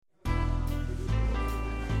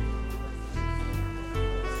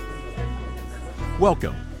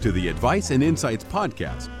Welcome to the Advice and Insights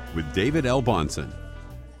Podcast with David L. Bahnsen.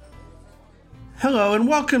 Hello, and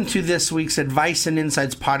welcome to this week's Advice and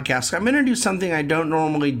Insights Podcast. I'm going to do something I don't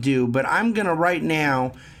normally do, but I'm going to right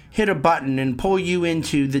now hit a button and pull you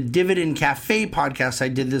into the Dividend Cafe podcast I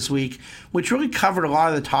did this week, which really covered a lot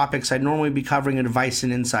of the topics I'd normally be covering in Advice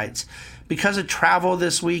and Insights. Because of travel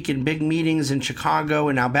this week and big meetings in Chicago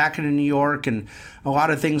and now back into New York and a lot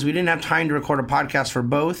of things, we didn't have time to record a podcast for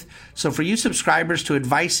both. So for you subscribers to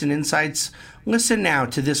Advice and Insights, listen now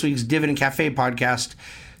to this week's Dividend Cafe podcast,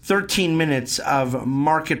 13 minutes of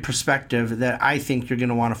market perspective that I think you're going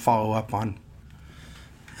to want to follow up on.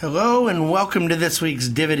 Hello and welcome to this week's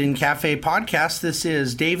Dividend Cafe podcast. This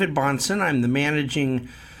is David Bahnsen. I'm the managing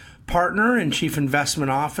partner and chief investment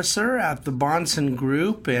officer at the Bahnsen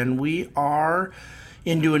Group, and we are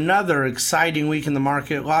into another exciting week in the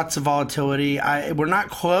market. Lots of volatility. We're not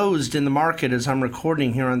closed in the market as I'm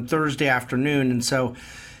recording here on Thursday afternoon, and so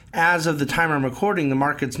as of the time I'm recording, the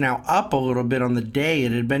market's now up a little bit on the day.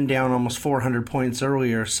 It had been down almost 400 points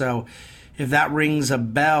earlier, so if that rings a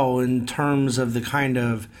bell in terms of the kind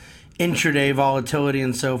of intraday volatility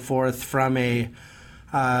and so forth from a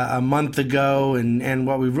month ago and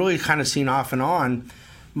what we've really kind of seen off and on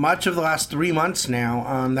much of the last 3 months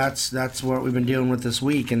now, that's what we've been dealing with this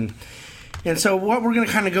week. And so what we're going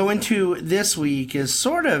to kind of go into this week is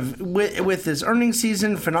sort of with this earnings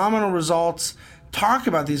season, phenomenal results, talk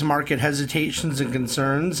about these market hesitations and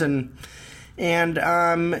concerns, and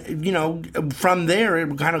from there,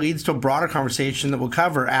 it kind of leads to a broader conversation that will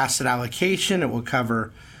cover asset allocation. It will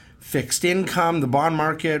cover fixed income, the bond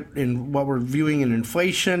market, and what we're viewing in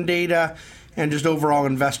inflation data, and just overall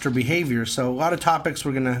investor behavior. So a lot of topics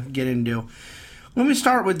we're going to get into. Let me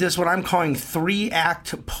start with this, what I'm calling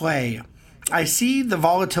three-act play. I see the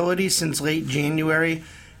volatility since late January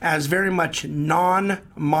as very much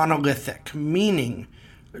non-monolithic, meaning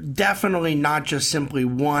definitely not just simply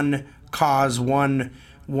one cause, one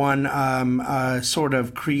sort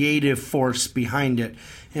of creative force behind it.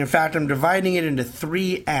 And in fact, I'm dividing it into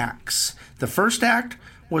three acts. The first act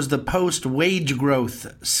was the post-wage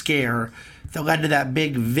growth scare that led to that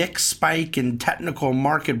big VIX spike and technical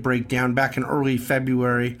market breakdown back in early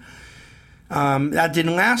February. That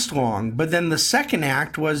didn't last long. But then the second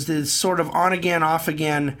act was this sort of on-again,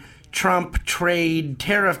 off-again Trump trade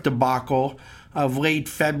tariff debacle of late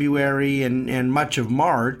February and much of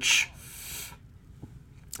March.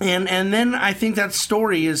 And then I think that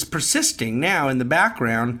story is persisting now in the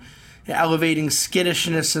background, elevating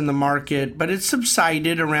skittishness in the market, but it's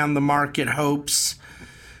subsided around the market hopes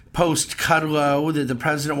post-Kudlow that the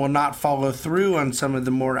president will not follow through on some of the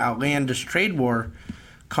more outlandish trade war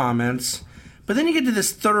comments. But then you get to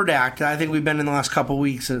this third act that I think we've been in the last couple of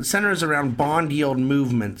weeks, and it centers around bond yield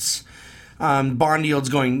movements, bond yields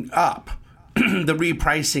going up, the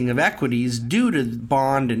repricing of equities due to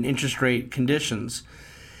bond and interest rate conditions.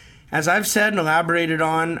 As I've said and elaborated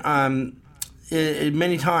on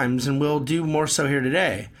many times, and we'll do more so here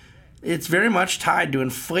today, it's very much tied to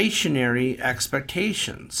inflationary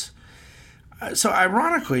expectations. So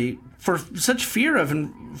ironically, for such fear of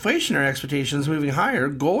inflationary expectations moving higher,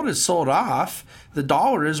 gold has sold off. The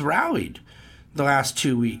dollar has rallied the last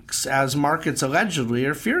 2 weeks as markets allegedly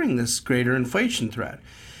are fearing this greater inflation threat.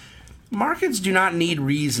 Markets do not need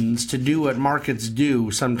reasons to do what markets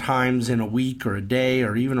do sometimes in a week or a day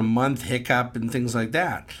or even a month hiccup and things like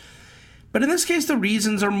that. But in this case, the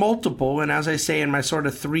reasons are multiple, and as I say in my sort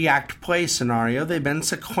of three-act play scenario, they've been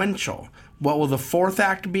sequential. What will the fourth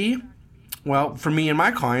act be? Well, for me and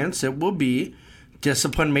my clients, it will be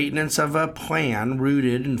disciplined maintenance of a plan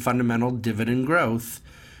rooted in fundamental dividend growth,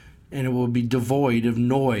 and it will be devoid of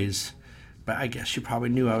noise. But I guess you probably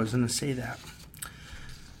knew I was going to say that.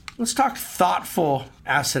 Let's talk thoughtful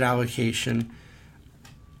asset allocation.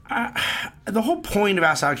 The whole point of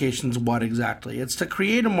asset allocation is what exactly? It's to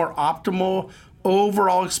create a more optimal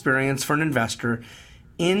overall experience for an investor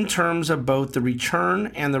in terms of both the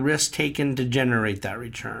return and the risk taken to generate that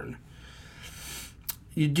return.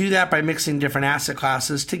 You do that by mixing different asset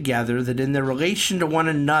classes together that in their relation to one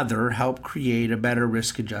another help create a better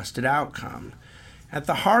risk-adjusted outcome. At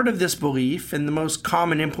the heart of this belief and the most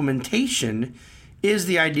common implementation is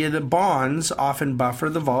the idea that bonds often buffer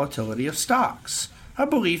the volatility of stocks, a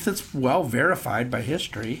belief that's well verified by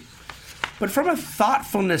history. But from a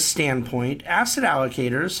thoughtfulness standpoint, asset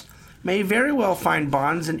allocators may very well find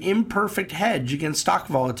bonds an imperfect hedge against stock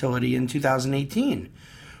volatility in 2018.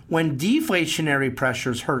 When deflationary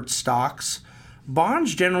pressures hurt stocks,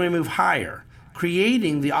 bonds generally move higher,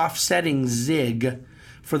 creating the offsetting zig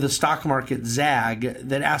for the stock market zag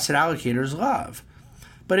that asset allocators love.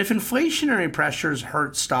 But if inflationary pressures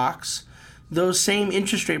hurt stocks, those same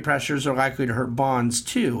interest rate pressures are likely to hurt bonds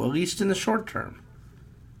too, at least in the short term.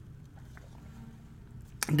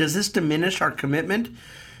 Does this diminish our commitment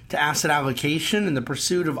to asset allocation and the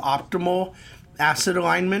pursuit of optimal asset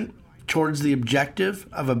alignment towards the objective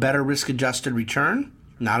of a better risk-adjusted return?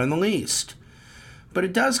 Not in the least. But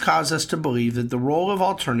it does cause us to believe that the role of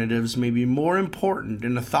alternatives may be more important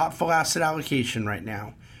in a thoughtful asset allocation right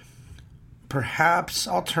now. Perhaps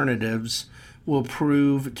alternatives will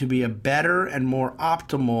prove to be a better and more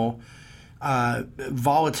optimal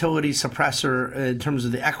volatility suppressor in terms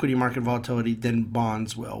of the equity market volatility than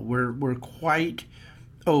bonds will. We're quite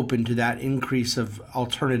open to that increase of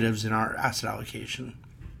alternatives in our asset allocation.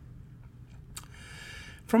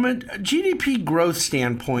 From a GDP growth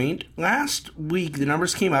standpoint, last week the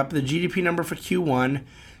numbers came up. The GDP number for Q1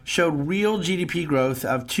 showed real GDP growth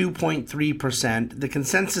of 2.3%. The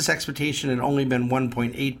consensus expectation had only been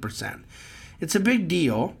 1.8%. It's a big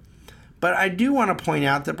deal, but I do want to point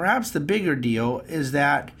out that perhaps the bigger deal is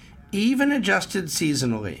that even adjusted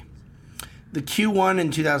seasonally, the Q1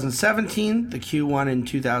 in 2017, the Q1 in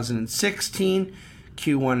 2016,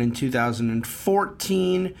 Q1 in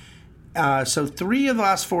 2014, so 3 of the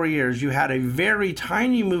last 4 years, you had a very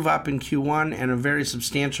tiny move up in Q1 and a very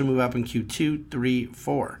substantial move up in Q2, 3,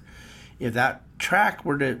 4. If that track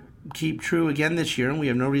were to keep true again this year, and we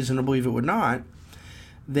have no reason to believe it would not,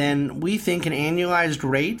 then we think an annualized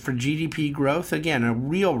rate for GDP growth, again, a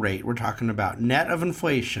real rate we're talking about, net of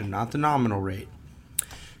inflation, not the nominal rate,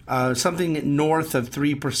 something north of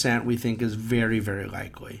 3% we think is very, very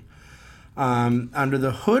likely. Under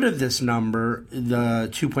the hood of this number, the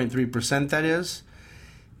 2.3% that is,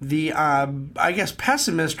 the, I guess,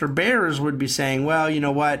 pessimists or bears would be saying, well, you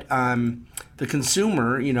know what, the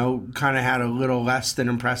consumer, kind of had a little less than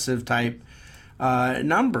impressive type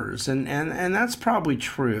numbers, and that's probably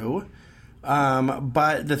true.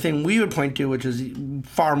 But the thing we would point to, which is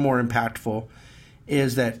far more impactful,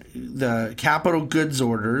 is that the capital goods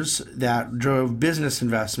orders that drove business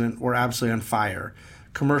investment were absolutely on fire.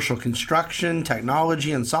 Commercial construction,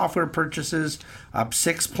 technology, and software purchases up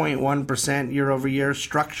 6.1% year over year.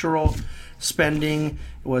 Structural spending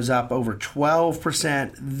was up over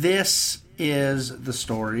 12%. This is the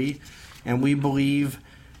story, and we believe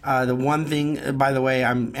the one thing, by the way,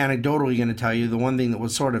 I'm anecdotally going to tell you, the one thing that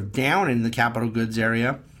was sort of down in the capital goods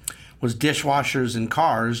area was dishwashers and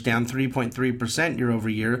cars, down 3.3% year over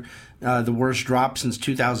year. The worst drop since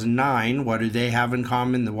 2009. What do they have in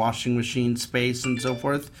common? The washing machine space and so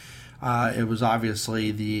forth. It was obviously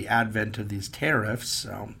the advent of these tariffs,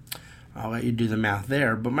 so I'll let you do the math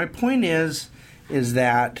there. But my point is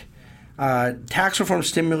that tax reform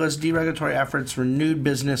stimulus, deregulatory efforts, renewed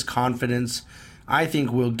business confidence, I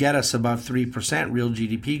think will get us above 3% real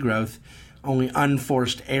GDP growth. Only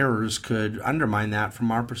unforced errors could undermine that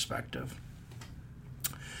from our perspective.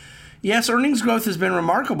 Yes, earnings growth has been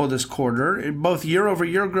remarkable this quarter, both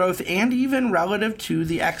year-over-year growth and even relative to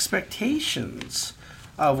the expectations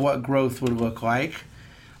of what growth would look like.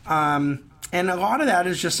 And a lot of that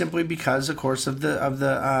is just simply because, of course, of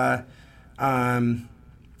the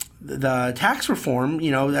tax reform.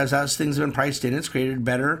 As things have been priced in, it's created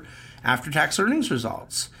better after-tax earnings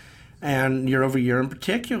results, and year-over-year in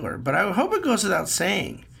particular. But I hope it goes without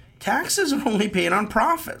saying, taxes are only paid on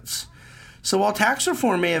profits. So while tax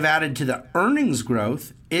reform may have added to the earnings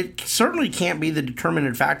growth, it certainly can't be the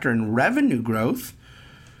determinant factor in revenue growth.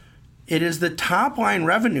 It is the top-line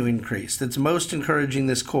revenue increase that's most encouraging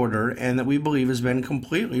this quarter and that we believe has been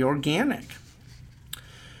completely organic.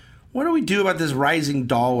 What do we do about this rising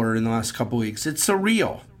dollar in the last couple of weeks? It's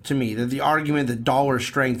surreal to me that the argument that dollar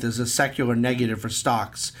strength is a secular negative for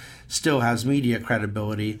stocks still has media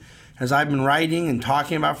credibility. As I've been writing and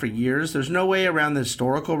talking about for years, there's no way around the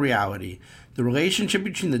historical reality. The relationship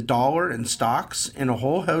between the dollar and stocks in a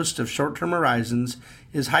whole host of short-term horizons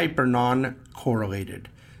is hyper non-correlated.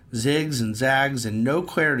 Zigs and zags and no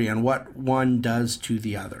clarity on what one does to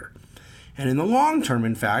the other. And in the long term,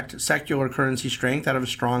 in fact, secular currency strength out of a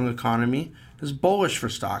strong economy is bullish for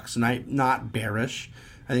stocks, not bearish.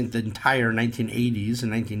 I think the entire 1980s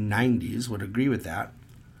and 1990s would agree with that.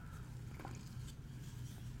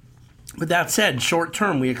 With that said, short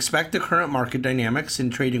term, we expect the current market dynamics in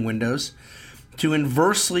trading windows to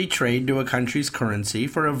inversely trade to a country's currency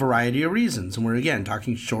for a variety of reasons. And we're, again,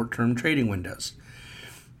 talking short-term trading windows.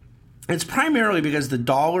 It's primarily because the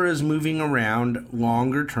dollar is moving around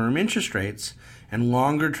longer-term interest rates, and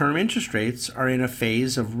longer-term interest rates are in a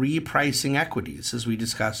phase of repricing equities, as we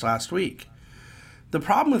discussed last week. The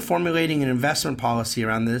problem with formulating an investment policy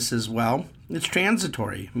around this is, well, it's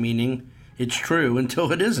transitory, meaning it's true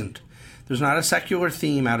until it isn't. There's not a secular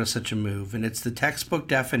theme out of such a move, and it's the textbook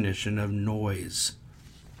definition of noise.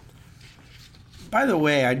 By the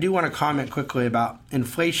way, I do want to comment quickly about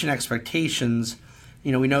inflation expectations.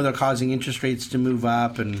 We know they're causing interest rates to move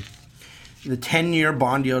up, and the 10-year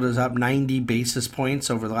bond yield is up 90 basis points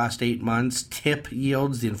over the last 8 months. TIP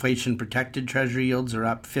yields, the inflation-protected treasury yields, are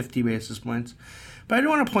up 50 basis points. But I do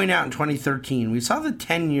want to point out in 2013, we saw the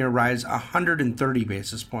 10-year rise 130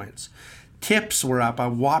 basis points. TIPS were up a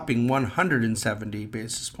whopping 170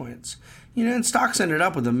 basis points. And stocks ended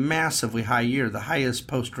up with a massively high year, the highest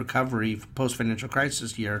post-recovery, post-financial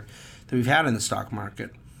crisis year that we've had in the stock market.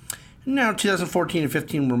 Now, 2014 and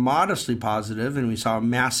 15 were modestly positive, and we saw a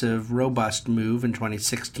massive, robust move in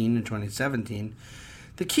 2016 and 2017.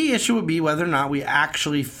 The key issue would be whether or not we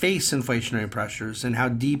actually face inflationary pressures and how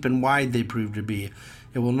deep and wide they prove to be.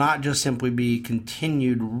 It will not just simply be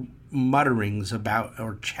continued mutterings about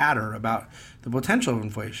or chatter about the potential of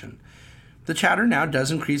inflation. The chatter now does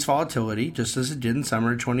increase volatility, just as it did in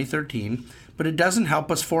summer 2013, but it doesn't help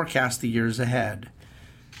us forecast the years ahead.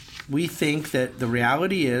 We think that the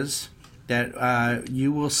reality is that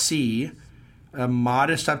you will see a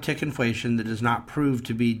modest uptick in inflation that does not prove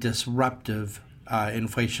to be disruptive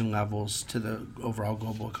inflation levels to the overall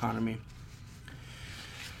global economy.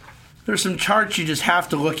 There's some charts you just have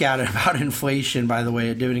to look at about inflation, by the way,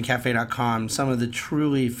 at dividendcafe.com. Some of the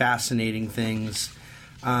truly fascinating things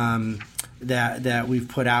that we've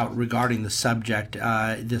put out regarding the subject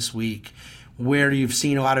this week, where you've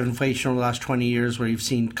seen a lot of inflation over the last 20 years, where you've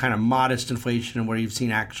seen kind of modest inflation, and where you've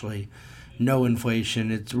seen actually no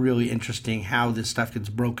inflation. It's really interesting how this stuff gets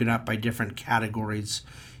broken up by different categories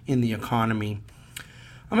in the economy.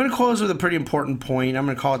 I'm going to close with a pretty important point. I'm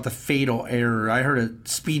going to call it the fatal error. I heard a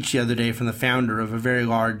speech the other day from the founder of a very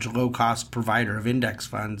large low-cost provider of index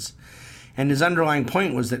funds, and his underlying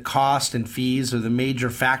point was that cost and fees are the major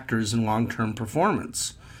factors in long-term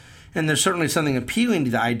performance. And there's certainly something appealing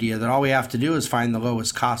to the idea that all we have to do is find the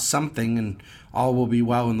lowest cost something and all will be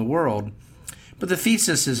well in the world. But the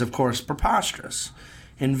thesis is, of course, preposterous.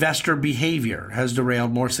 Investor behavior has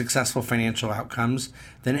derailed more successful financial outcomes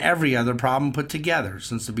than every other problem put together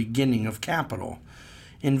since the beginning of capital.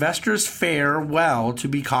 Investors fare well to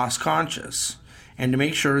be cost conscious and to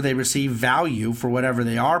make sure they receive value for whatever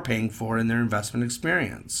they are paying for in their investment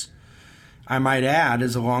experience. I might add,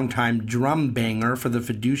 as a longtime drum banger for the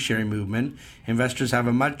fiduciary movement, investors have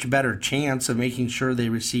a much better chance of making sure they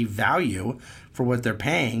receive value for what they're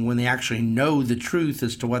paying when they actually know the truth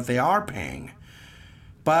as to what they are paying.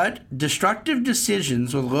 But destructive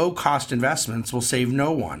decisions with low-cost investments will save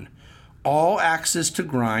no one. All axes to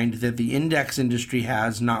grind that the index industry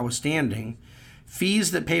has notwithstanding,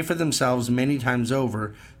 fees that pay for themselves many times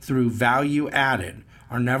over through value added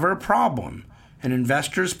are never a problem. An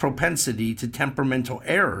investor's propensity to temperamental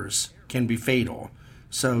errors can be fatal.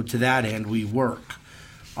 So to that end, we work.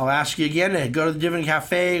 I'll ask you again to go to the Dividend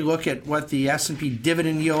Cafe, look at what the S&P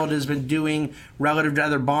dividend yield has been doing relative to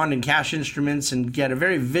other bond and cash instruments, and get a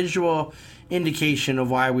very visual indication of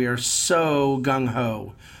why we are so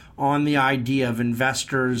gung-ho on the idea of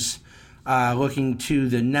investors looking to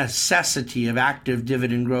the necessity of active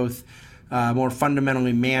dividend growth, more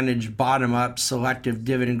fundamentally managed, bottom-up, selective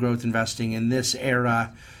dividend growth investing in this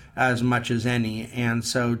era as much as any. And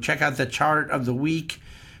so check out the chart of the week.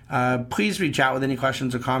 Please reach out with any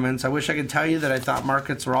questions or comments. I wish I could tell you that I thought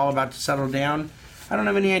markets were all about to settle down. I don't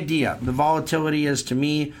have any idea. The volatility is, to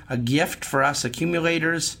me, a gift for us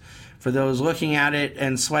accumulators. For those looking at it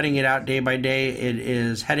and sweating it out day by day, it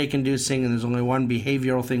is headache-inducing, and there's only one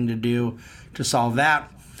behavioral thing to do to solve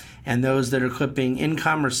that. And those that are clipping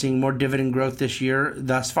income are seeing more dividend growth this year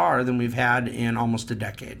thus far than we've had in almost a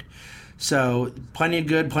decade. So plenty of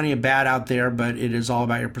good, plenty of bad out there, but it is all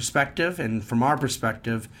about your perspective. And from our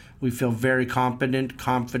perspective, we feel very competent,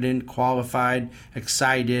 confident, qualified,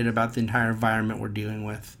 excited about the entire environment we're dealing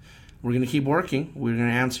with. We're going to keep working. We're going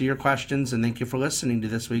to answer your questions. And thank you for listening to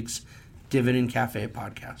this week's Dividend Cafe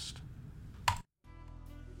podcast.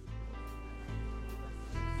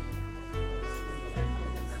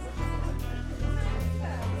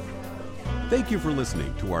 Thank you for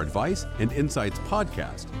listening to our Advice and Insights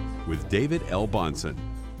podcast with David L. Bahnsen.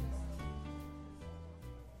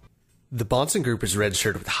 The Bahnsen Group is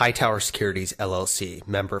registered with Hightower Securities, LLC,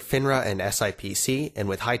 member FINRA and SIPC, and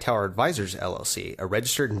with Hightower Advisors, LLC, a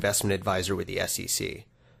registered investment advisor with the SEC.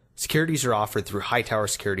 Securities are offered through Hightower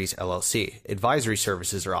Securities, LLC. Advisory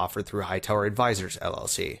services are offered through Hightower Advisors,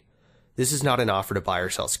 LLC. This is not an offer to buy or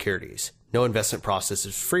sell securities. No investment process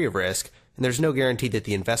is free of risk, and there's no guarantee that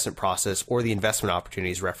the investment process or the investment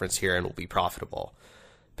opportunities referenced herein will be profitable.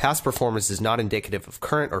 Past performance is not indicative of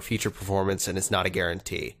current or future performance and is not a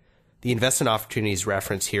guarantee. The investment opportunities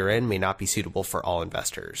referenced herein may not be suitable for all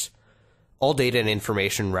investors. All data and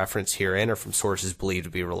information referenced herein are from sources believed to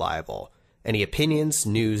be reliable. Any opinions,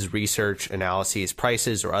 news, research, analyses,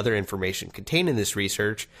 prices, or other information contained in this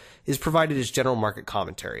research is provided as general market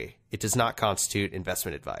commentary. It does not constitute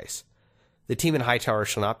investment advice. The team in Hightower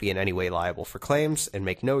shall not be in any way liable for claims and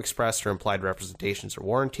make no express or implied representations or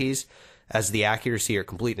warranties as to the accuracy or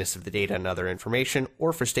completeness of the data and other information,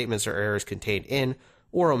 or for statements or errors contained in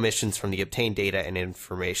or omissions from the obtained data and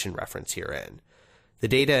information referenced herein. The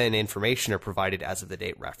data and information are provided as of the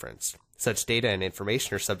date referenced. Such data and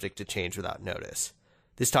information are subject to change without notice.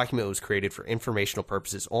 This document was created for informational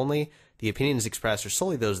purposes only. The opinions expressed are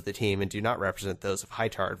solely those of the team and do not represent those of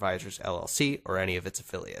Hightower Advisors LLC or any of its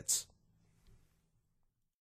affiliates.